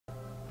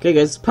Okay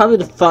guys, it's probably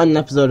the fun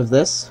episode of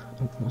this.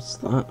 What's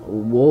that?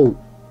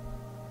 Whoa.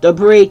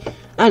 Debris.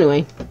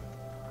 Anyway.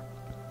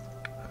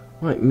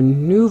 Right,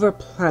 maneuver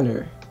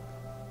planner.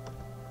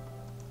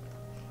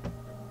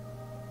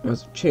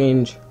 Let's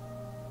change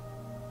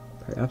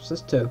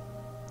periapsis to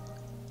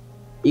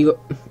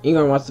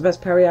Igor, what's the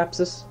best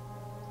periapsis?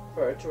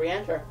 To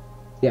re-enter?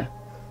 Yeah.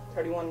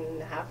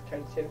 31.5,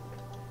 32.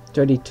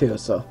 32 or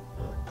so.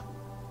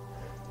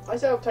 I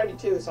set up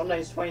 32,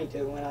 sometimes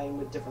 22 when I'm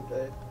with different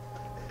players.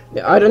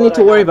 Yeah, I don't need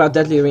to worry about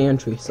deadly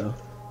re-entry, so.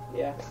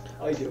 Yeah,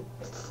 I do.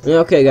 Yeah,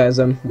 okay guys,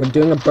 we're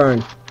doing a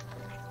burn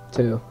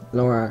to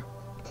lower our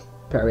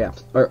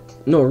periapsis. Or,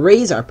 no,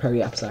 raise our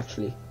periapsis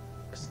actually.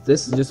 Because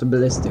this is just a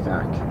ballistic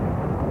arc.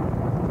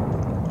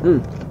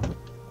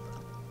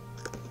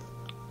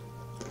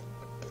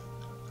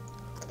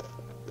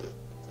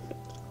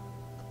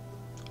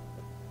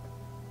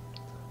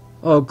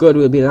 Oh good,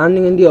 we'll be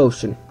landing in the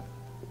ocean.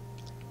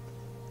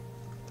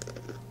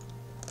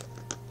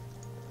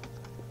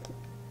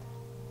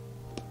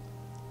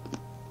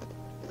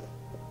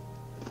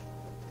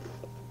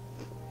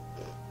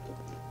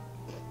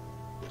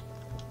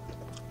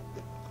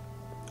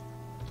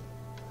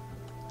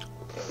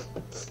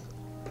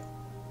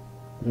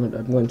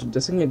 I'm going to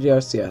disengage the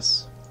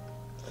RCS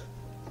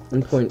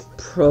and point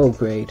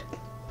prograde.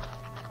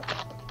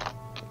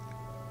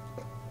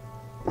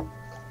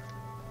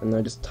 And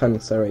I just time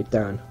accelerate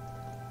down.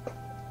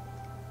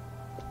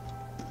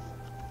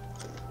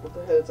 What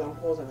the hell is on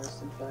pause and I'm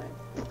still flying?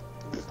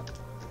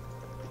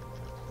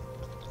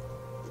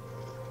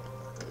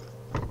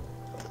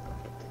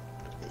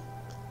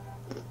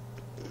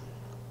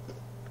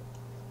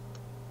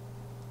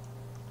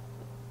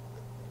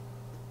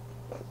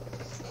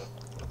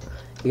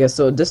 Yeah,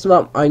 so this is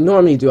what I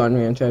normally do on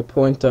re-entry. I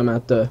point them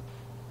at the...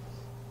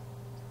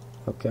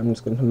 Okay, I'm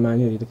just going to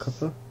manually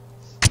decouple.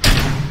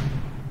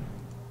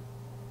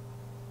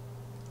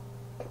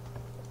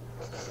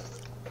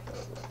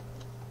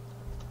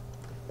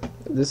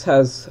 This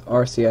has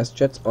RCS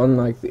jets,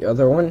 unlike the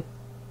other one.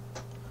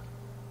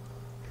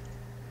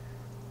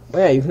 Oh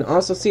yeah, you can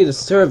also see the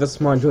service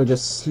module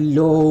just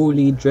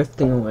slowly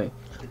drifting away.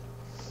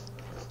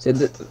 So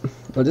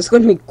well, this is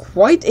going to be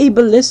quite a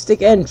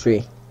ballistic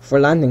entry for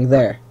landing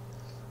there.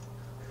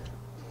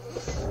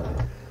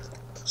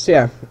 So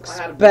yeah,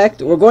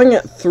 expect we're going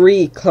at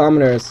 3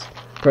 kilometers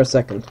per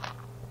second.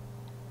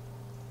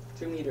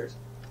 2 meters.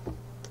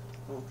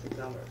 Oh, 3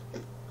 kilometers.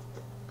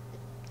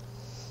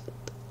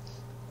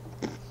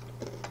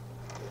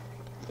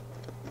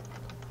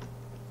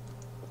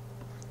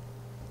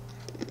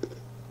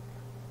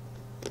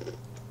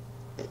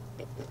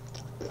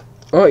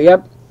 Oh,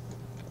 yep.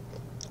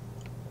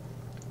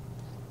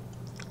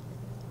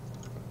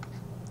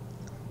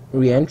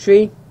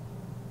 Re-entry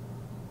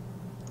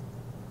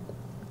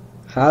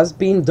has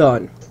been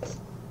done.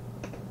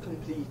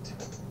 Complete.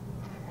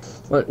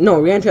 Well, no,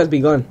 re-entry has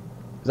begun.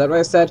 Is that what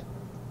I said?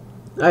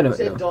 I don't You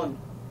said know. done.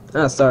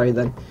 Ah, sorry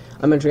then.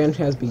 I meant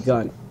re-entry has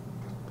begun.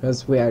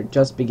 Because we are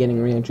just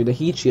beginning re-entry. The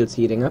heat shield's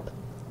heating up.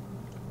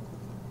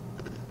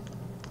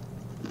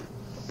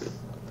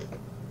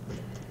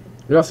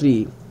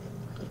 Roughly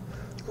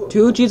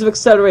 2 G's of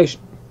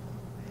acceleration.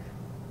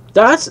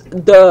 That's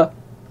the...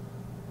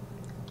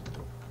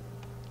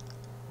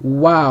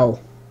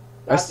 Wow.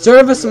 Our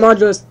service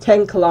module is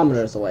 10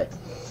 kilometers away.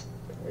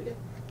 Really?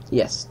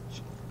 Yes.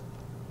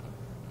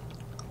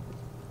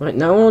 Right,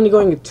 now we're only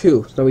going at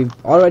 2, so we've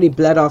already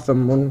bled off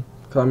from 1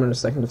 kilometer a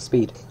second of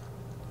speed.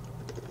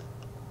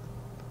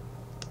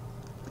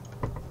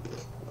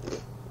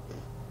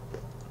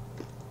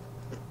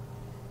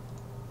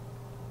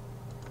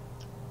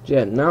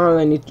 Yeah, now all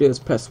I need to do is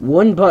press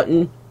 1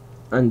 button,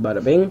 and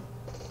bada bing,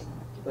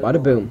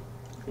 bada boom.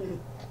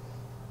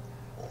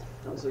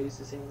 I'm so used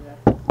to seeing that.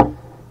 I'm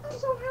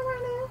so high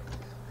right now.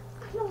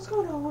 I know what's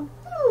going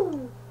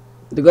on.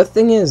 The good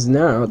thing is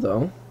now,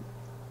 though,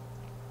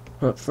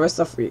 well, first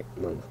off,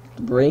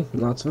 debris,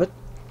 lots of it.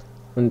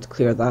 I need to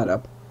clear that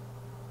up.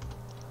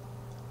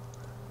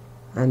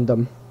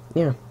 And,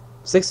 yeah,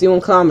 61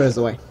 kilometers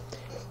away.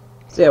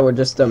 So yeah, we're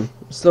just,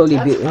 slowly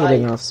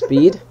hitting off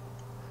speed.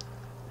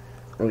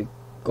 We're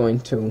going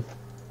to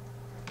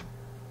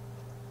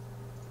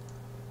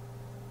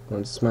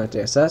smart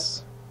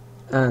ASS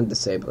and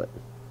disable it.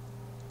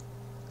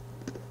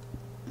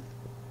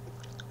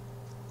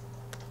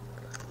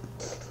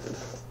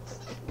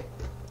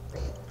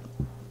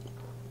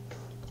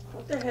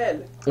 What the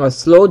hell? I'll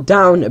slow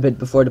down a bit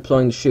before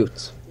deploying the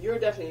chutes. You're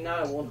definitely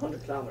not at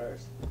 100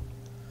 kilometers.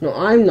 No,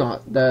 I'm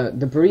not. The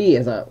debris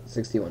is at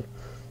 61.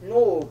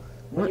 No,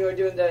 when What? you were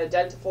doing the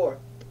Delta 4.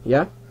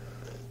 Yeah?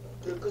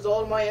 Because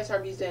all my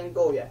SRBs didn't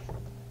go yet.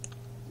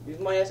 Because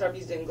my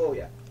SRBs didn't go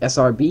yet.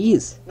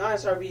 SRBs? Not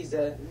SRBs,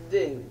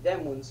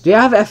 them ones. Do you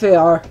have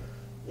FAR?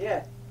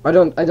 Yeah. I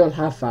don't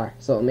have FAR,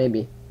 so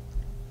maybe.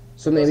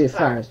 So maybe Because of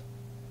FAR. FAR.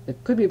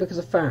 It could be because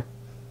of FAR.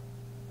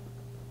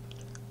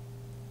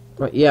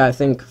 Right, yeah, I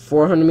think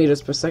 400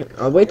 meters per second.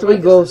 I'll wait till we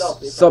go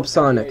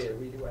subsonic.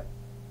 Really well.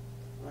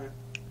 Right.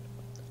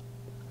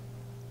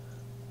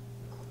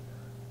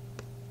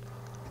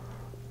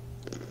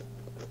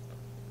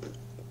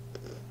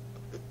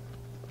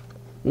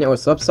 No,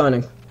 stop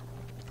signing.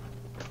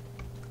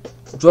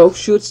 Drogue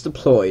chutes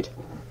deployed.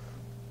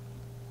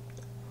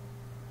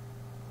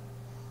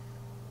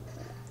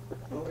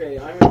 Okay,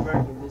 I'm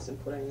marking this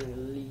and putting in at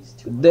least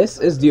 2. This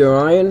is the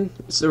Orion.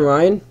 It's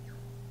Orion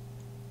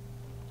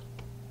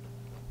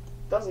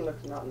Doesn't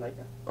look nothing like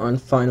it. on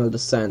final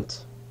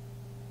descent.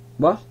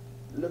 What?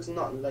 Looks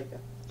nothing like it.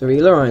 The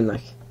real Orion,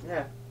 like?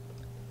 Yeah.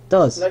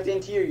 Does. Like the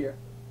interior.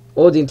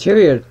 Oh, the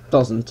interior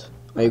doesn't.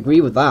 I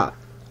agree with that.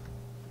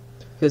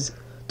 Because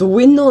the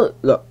window...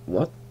 Look,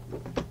 what?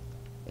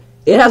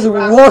 It has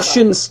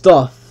Russian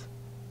stuff.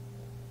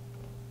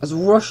 It has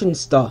Russian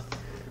stuff.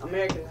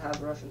 American has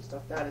Russian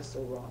stuff. That is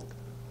so wrong.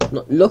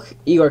 No, look,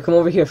 Igor, come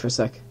over here for a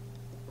sec.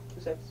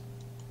 2 seconds.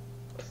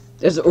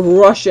 There's a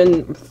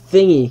Russian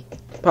thingy.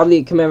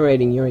 Probably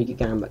commemorating Yuri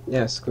Gagarin, but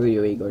yeah, screw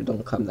you, Igor.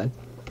 Don't come then.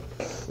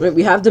 Right,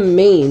 we have the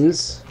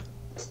mains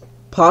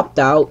popped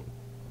out.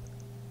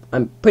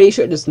 I'm pretty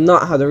sure this is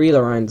not how the real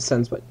Orion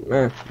descends, but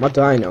what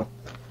do I know?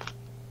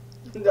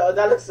 No,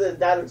 that looks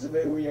a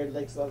bit weird.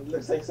 Looks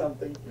like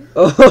something.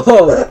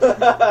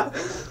 Oh,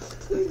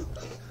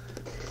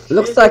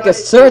 looks like a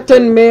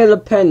certain male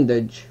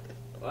appendage.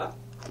 What?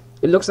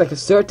 It looks like a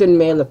certain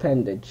male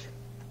appendage.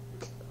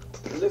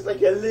 It looks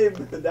like a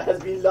limb that has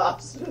been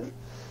lost.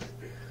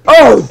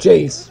 Oh,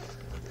 jeez.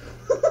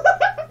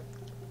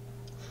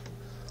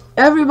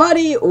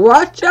 Everybody,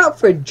 watch out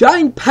for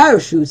giant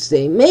parachutes.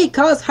 They may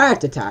cause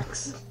heart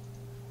attacks.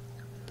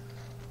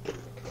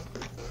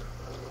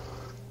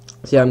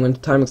 So yeah, I'm going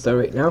to time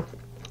accelerate now.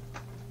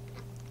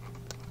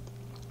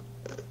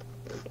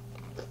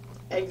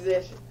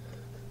 Exit.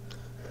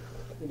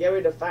 Get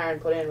rid of fire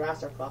and put in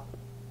raster crop.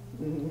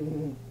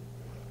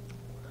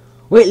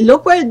 Wait,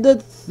 look where the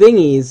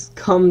thingies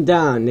come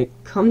down. They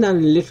come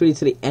down literally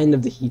to the end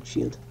of the heat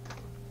shield.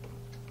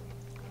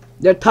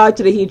 They're tied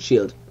to the heat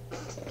shield.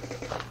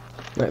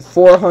 Right,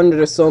 400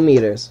 or so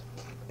meters.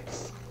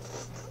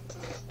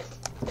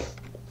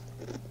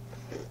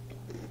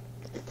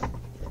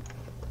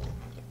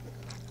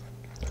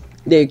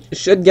 They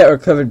should get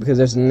recovered because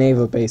there's a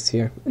naval base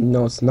here.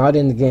 No, it's not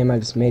in the game. I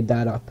just made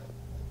that up.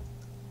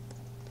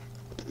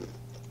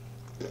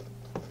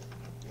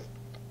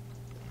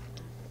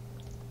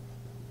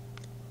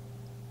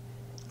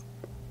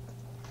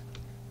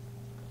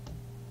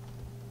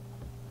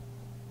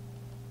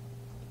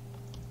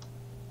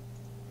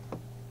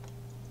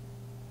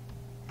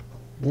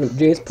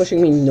 Jay's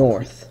pushing me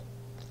north.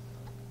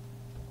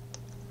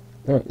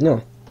 Oh,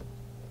 no.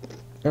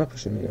 Not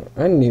pushing me north.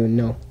 I didn't even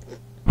know.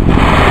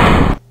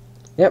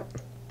 Yep.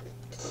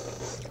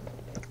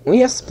 We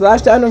have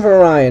splashed out of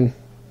Orion.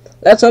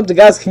 Let's hope the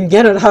guys can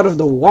get it out of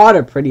the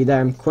water pretty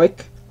damn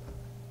quick.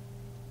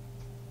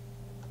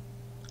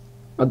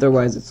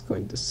 Otherwise it's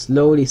going to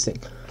slowly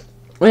sink.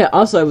 Oh yeah,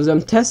 also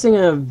I'm testing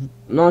a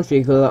launch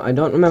vehicle. I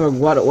don't remember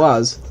what it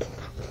was.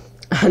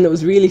 And it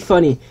was really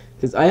funny.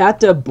 Because I had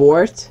to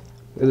abort.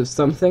 It was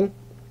something.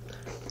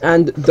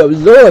 And the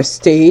lower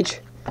stage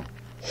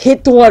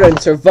hit the water and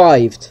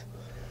survived.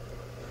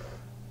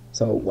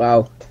 So,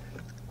 wow.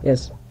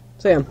 Yes.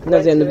 So yeah,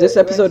 that's the end of this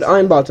episode.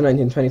 I'm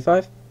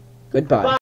Balto1925. Goodbye.